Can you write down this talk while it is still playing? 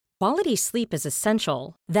Quality sleep is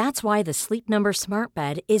essential. That's why the Sleep Number Smart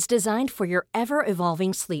Bed is designed for your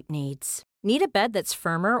ever-evolving sleep needs. Need a bed that's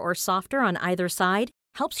firmer or softer on either side?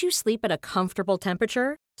 Helps you sleep at a comfortable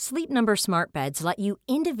temperature? Sleep Number Smart Beds let you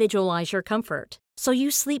individualize your comfort, so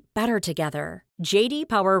you sleep better together. JD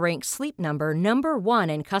Power ranks Sleep Number number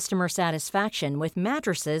 1 in customer satisfaction with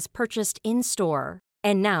mattresses purchased in-store.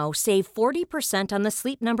 And now, save 40% on the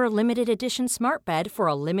Sleep Number Limited Edition Smart Bed for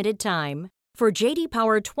a limited time. For JD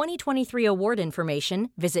Power 2023 award information,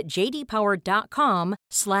 visit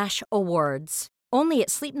jdpower.com/awards. Only at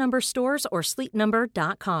Sleep Number stores or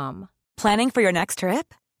sleepnumber.com. Planning for your next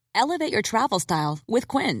trip? Elevate your travel style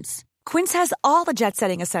with Quince. Quince has all the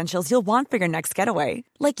jet-setting essentials you'll want for your next getaway,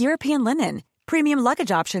 like European linen, premium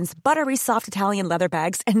luggage options, buttery soft Italian leather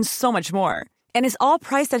bags, and so much more. And is all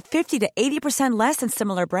priced at 50 to 80% less than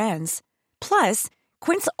similar brands. Plus,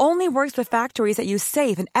 Quince only works with factories that use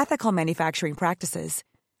safe and ethical manufacturing practices.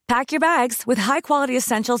 Pack your bags with high-quality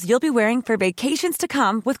essentials you'll be wearing for vacations to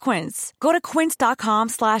come with Quince. Go to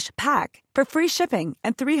quince.com/pack for free shipping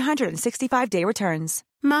and 365-day returns.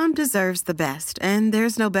 Mom deserves the best, and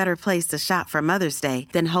there's no better place to shop for Mother's Day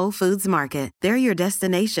than Whole Foods Market. They're your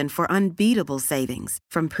destination for unbeatable savings,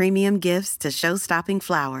 from premium gifts to show-stopping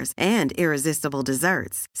flowers and irresistible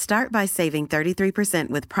desserts. Start by saving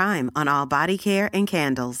 33% with Prime on all body care and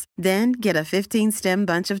candles. Then get a 15-stem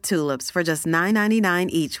bunch of tulips for just $9.99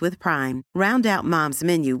 each with Prime. Round out Mom's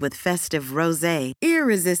menu with festive rosé,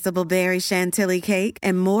 irresistible berry chantilly cake,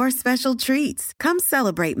 and more special treats. Come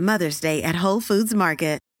celebrate Mother's Day at Whole Foods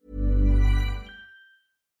Market.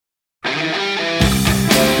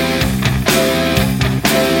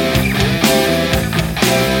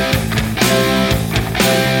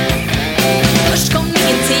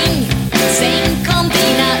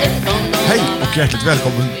 Hej och hjärtligt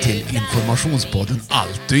välkommen till Informationspodden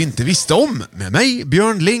Allt du inte visste om, med mig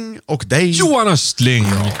Björn Ling och dig Johan Östling.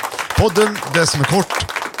 Podden, det som är kort,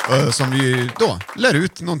 som vi då lär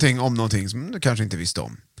ut någonting om någonting som du kanske inte visste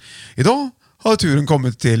om. Idag har turen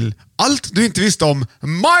kommit till allt du inte visste om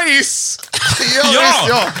majs.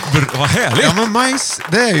 Vad härligt. Ja, men majs,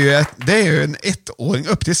 det är ju en ettåring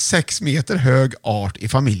upp till 6 meter hög art i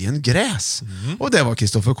familjen gräs. Och det var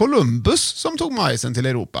Christopher Columbus som tog majsen till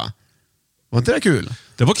Europa. Var inte det kul?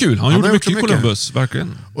 Det var kul, han gjorde mycket Columbus,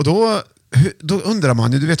 verkligen. Och då undrar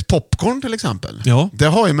man ju, du vet popcorn till exempel. Ja. Det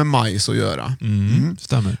har ju med majs att göra.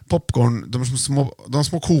 Stämmer. Popcorn, de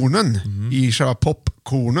små kornen i själva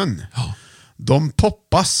popcornen. Ja. De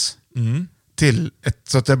poppas till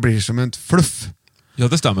så att det blir som ett fluff. Ja,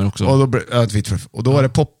 det stämmer också. Och då blir ett vitt fluff. Och då är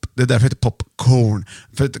det det är därför det heter popcorn.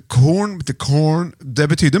 För att corn, det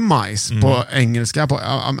betyder majs på engelska, på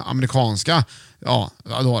amerikanska. Ja,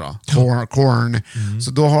 då. Corn.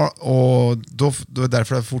 Så då är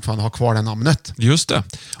därför det fortfarande har kvar det namnet. Just det.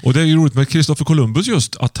 Och det är ju roligt med Christopher Columbus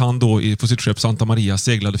just att han då på sitt skepp Santa Maria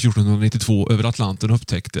seglade 1492 över Atlanten och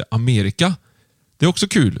upptäckte Amerika. Det är också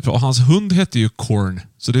kul, för hans hund hette ju Corn.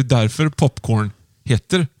 Så det är därför popcorn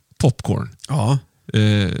heter popcorn. Ja.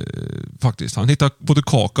 Faktiskt. Han hittar både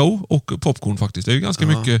kakao och popcorn faktiskt. Det är ju ganska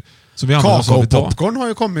mycket som vi använder oss av idag. Kakao-popcorn har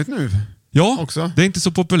ju kommit nu. Ja, också. Det är inte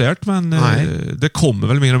så populärt, men det kommer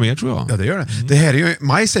väl mer och mer, tror jag. Ja, det gör det. Det här är ju,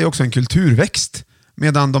 majs är ju också en kulturväxt,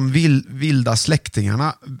 medan de vilda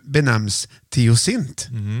släktingarna benämns teosint.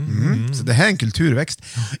 Så det här är en kulturväxt.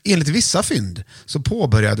 Enligt vissa fynd så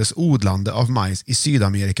påbörjades odlande av majs i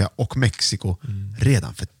Sydamerika och Mexiko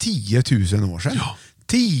redan för 10 000 år sedan. Ja.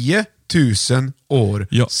 10 000 år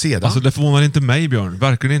sedan. Alltså det förvånar inte mig, Björn.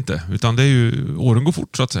 Verkligen inte. Utan det är ju, åren går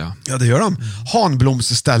fort så att säga. Ja, det gör de.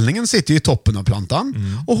 Hanblomsterställningen sitter i toppen av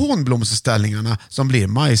plantan. Och honblomsterställningarna som blir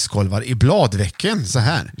majskolvar i bladvecken. Så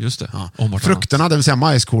här. Just det. Ja. Frukterna, det vill säga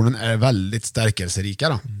majskornen, är väldigt stärkelserika.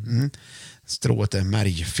 Då. Strået är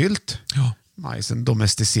märgfyllt. Ja. Majsen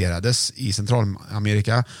domesticerades i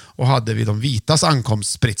Centralamerika och hade vid de vitas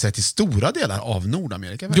ankomst spritt sig till stora delar av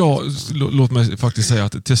Nordamerika. Ja, låt mig faktiskt säga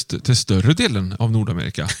att till större delen av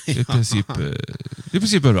Nordamerika. I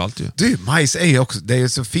princip överallt ju. Du, majs är ju också, det är ju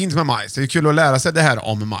så fint med majs. Det är kul att lära sig det här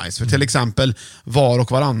om majs. För till exempel var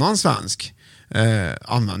och varannan svensk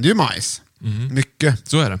använder ju majs. Mycket.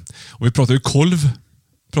 Så är det. Och vi pratar ju kolv.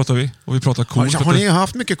 Och vi pratar korn. Har ni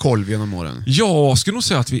haft mycket kolv genom åren? Ja, jag skulle nog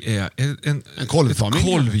säga att vi är en kolvfamilj. Ett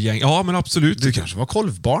kolvgäng. Ja, men absolut. Du kanske var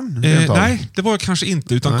kolvbarn? Nej, det var jag kanske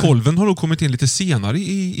inte. Utan kolven har nog kommit in lite senare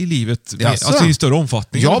i livet. Alltså i större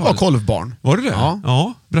omfattning. Jag var kolvbarn. Var det det?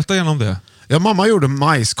 Ja. Berätta gärna om det. Ja, mamma gjorde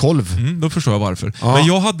majskolv. Då förstår jag varför. Ja. Men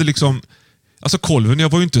jag hade liksom... Alltså kolven, jag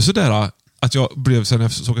var ju inte sådär att jag blev sen när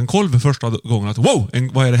jag såg en kolv första gången att wow,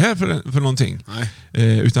 vad är det här för någonting?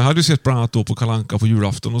 Utan jag hade ju sett bland annat då på Kalle Anka på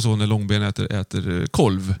julafton och så när Långben äter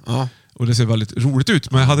kolv. Ja. Och det ser väldigt roligt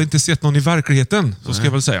ut, men jag hade inte sett någon i verkligheten, så ska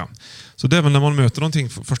jag väl säga. Så det är väl när man möter någonting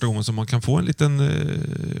första gången som man kan få en liten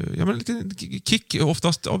kick,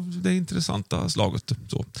 oftast av det intressanta slaget.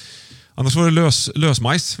 Så. Annars var det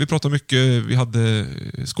lösmajs. Vi pratade mycket, vi hade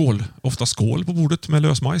ofta skål på bordet med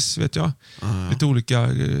lösmajs, vet jag. Lite olika,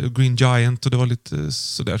 Green Giant och det var lite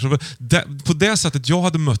sådär. Så på det sättet jag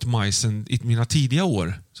hade mött majsen i mina tidiga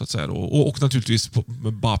år, så att säga. Och naturligtvis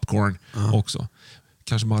med popcorn också.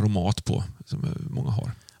 Kanske med aromat på, som många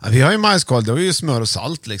har. Ja, vi har ju majskolv, det är ju smör och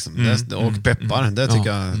salt liksom. Och peppar.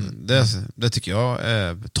 Det tycker jag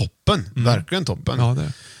är toppen. Verkligen toppen. Ja, det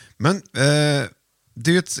är. Men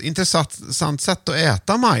det är ju ett intressant sätt att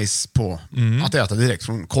äta majs på. Att äta direkt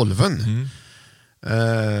från kolven.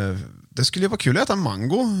 Det skulle ju vara kul att äta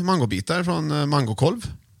mangobitar från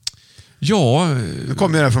mangokolv. Ja. Nu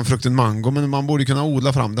kommer det från frukten mango, men man borde kunna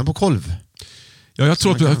odla fram den på kolv. Ja, jag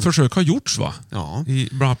tror att försök har gjorts, va? Ja. I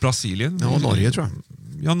bland annat Brasilien. Ja, Norge tror jag.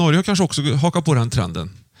 Ja, Norge har kanske också hakat på den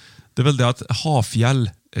trenden. Det är väl det att havfjäll,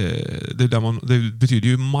 det betyder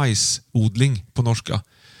ju majsodling på norska.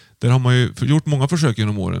 Där har man ju gjort många försök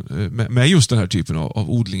genom åren med just den här typen av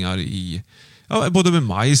odlingar i både med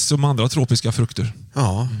majs och med andra tropiska frukter.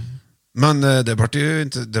 Ja. Men det var ju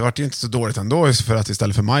inte så dåligt ändå, för att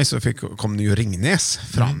istället för majs så kom det ju ringnäs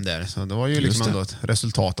fram där. Så det var ju liksom ändå ett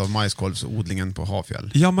resultat av majskolvsodlingen på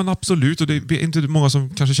havfjäll. Ja, men absolut. Och det är inte många som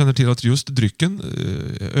kanske känner till att just drycken,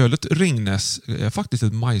 ölet Ringnäs, är faktiskt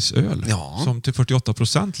ett majsöl. Ja. Som till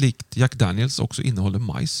 48% likt Jack Daniels också innehåller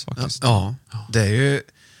majs faktiskt. Ja.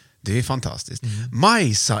 Det är fantastiskt.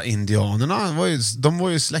 Maisa-indianerna de var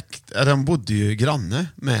ju de bodde ju granne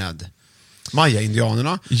med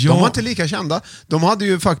Maya-indianerna. Ja. De var inte lika kända. De hade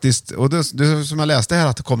ju faktiskt, och det som jag läste här,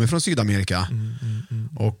 att det kommer från Sydamerika.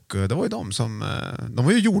 Och det var ju de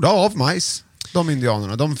var ju gjorda av majs, de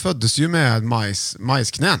indianerna. De föddes ju med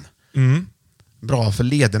majsknän. Bra för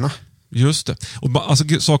lederna. Just det. Och alltså,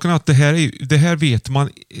 saken är att det här vet man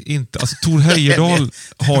inte. Alltså, Tor Heyerdahl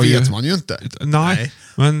har ju... vet man ju inte. Nej.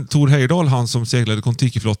 Men Tor Heyerdahl, han som seglade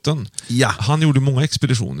Kon-Tiki-flotten, han gjorde många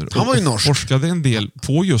expeditioner. Han var ju norsk. Forskade en del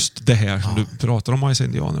på just det här som du pratar om,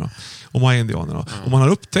 Maya-indianerna. Och man har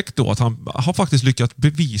upptäckt då att han har faktiskt lyckats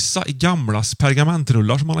bevisa i gamla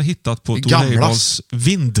pergamentrullar som man har hittat på Tor Heyerdahls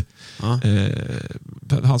vind.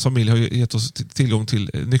 Hans familj har gett oss tillgång till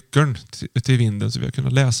nyckeln till vinden, så vi har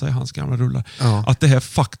kunnat läsa i hans gamla rullar. Att det här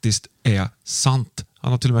faktiskt är sant.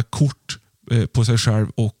 Han har till och med kort på sig själv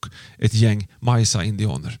och ett gäng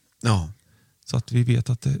Maisa-indianer. Ja. Så att vi vet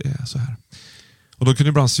att det är så här. Och de kunde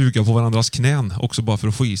ibland suga på varandras knän också, bara för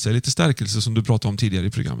att få i sig lite stärkelse, som du pratade om tidigare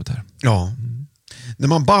i programmet här. Ja. När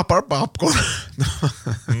man bappar popcorn.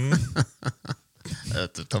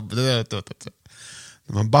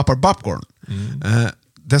 När man bappar popcorn.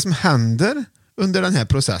 Det som händer under den här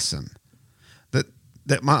processen,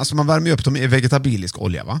 man värmer upp dem i vegetabilisk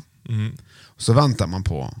olja, va? Så väntar man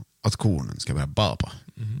på att kornen ska börja bappa.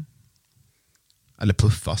 Eller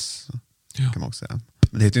puffas, kan man också säga.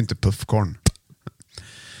 Men det heter ju inte puffkorn.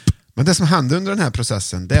 Men det som händer under den här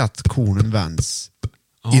processen, det är att kornen vänds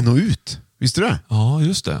in och ut. Visste du det? Ja,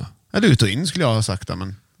 just det. Eller ut och in skulle jag ha sagt det,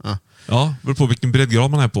 men... Ja, beror på vilken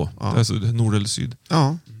breddgrad man är på. Ja. Alltså nord eller syd.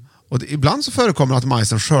 Ja. Och ibland så förekommer att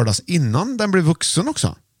majsen skördas innan den blir vuxen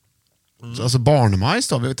också. Alltså barnmajs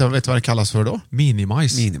då, vet du vad det kallas för då?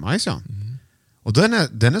 Minimajs. Minimajs, ja. Och den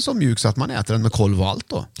är så mjuk så att man äter den med kolv och allt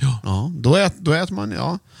då. Ja. Då äter man,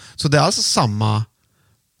 ja. Så det är alltså samma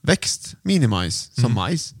växt, minimajs, som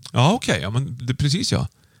majs. Ja, okej. Ja, men det, precis, ja.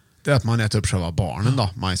 Det är att man äter upp själva barnen då.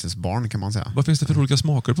 Majsens barn, kan man säga. Vad finns det för olika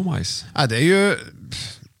smaker på majs? Ja, det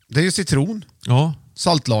är ju citron. Ja.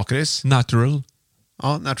 Saltlakrits. Natural.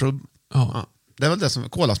 Ja, natural. Ja. Det är väl det som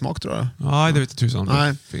kolasmak, tror jag. Nej, det vet inte tusan.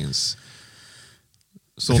 Nej. Det finns.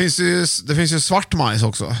 Så. Det finns ju svart majs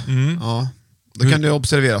också. Ja. Då kan du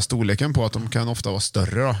observera storleken på att de kan ofta vara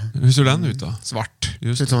större då. Hur ser den ut då? Svart.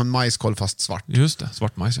 Just det. Som en majskolv fast svart. Just det,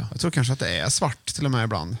 svart majs, ja. Jag tror kanske att det är svart till och med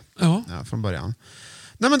ibland. Ja. Från början.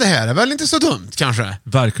 Nej, men det här är väl inte så dumt kanske?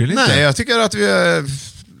 Verkligen inte. Nej, jag tycker att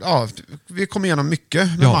vi kommer igenom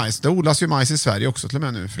mycket med majs. Det odlas ju majs i Sverige också till och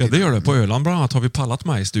med nu. Ja, det gör det. På Öland bland annat har vi pallat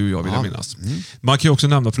majs, du och jag, vill jag minnas. Man kan ju också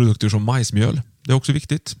nämna produkter som majsmjöl. Det är också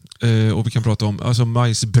viktigt. Och vi kan prata om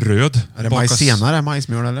majsbröd. Är det majsenare,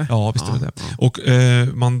 majsmjöl eller? Ja, visst är det. Och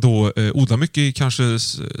man då odlar mycket i kanske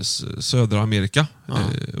södra Amerika.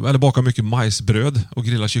 Eller bakar mycket majsbröd och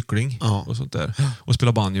grillar kyckling och sånt där. Och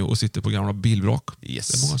spelar banjo och sitter på gamla bilvrak. Yes.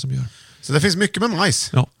 Det är många som gör. Så det finns mycket med majs.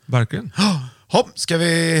 Ja, verkligen. Hopp, ska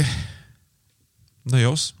vi nöja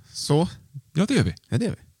oss. Så, Ja, det gör vi. ja, det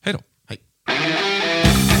gör vi. Hej då. Hej.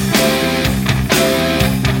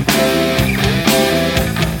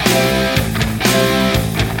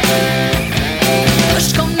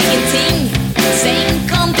 Först kom ingenting, sen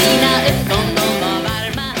kom dina ögon, de var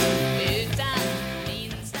varma utan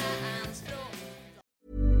minsta anspråk.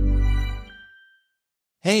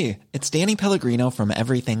 Hey, it's Danny Pellegrino from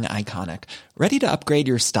Everything Iconic. Ready to upgrade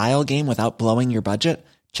your style game without blowing your budget?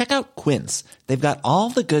 Check out Quince. They've got all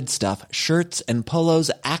the good stuff, shirts and polos,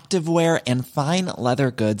 activewear, and fine leather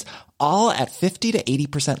goods, all at 50 to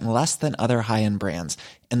 80% less than other high-end brands.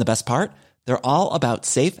 And the best part? They're all about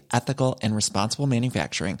safe, ethical, and responsible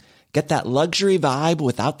manufacturing. Get that luxury vibe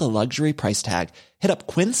without the luxury price tag. Hit up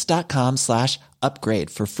quince.com/upgrade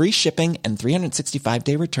for free shipping and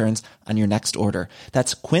 365-day returns on your next order.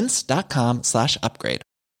 That's quince.com/upgrade.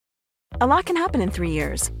 A lot can happen in 3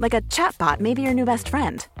 years, like a chatbot may be your new best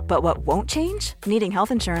friend. But what won't change? Needing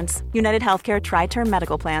health insurance. United Healthcare Tri-Term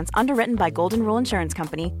Medical Plans, underwritten by Golden Rule Insurance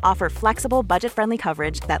Company, offer flexible, budget-friendly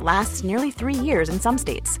coverage that lasts nearly 3 years in some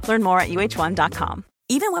states. Learn more at uh1.com.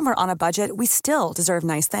 Even when we're on a budget, we still deserve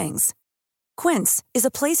nice things. Quince is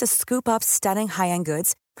a place to scoop up stunning high-end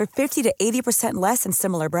goods for 50 to 80% less than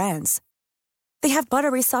similar brands. They have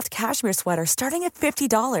buttery soft cashmere sweaters starting at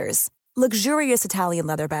 $50, luxurious Italian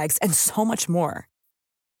leather bags, and so much more.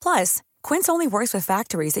 Plus, Quince only works with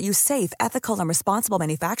factories that use safe, ethical, and responsible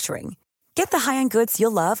manufacturing. Get the high-end goods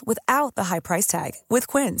you'll love without the high price tag with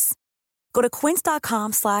Quince. Go to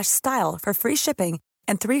quince.com/style for free shipping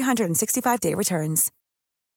and 365-day returns.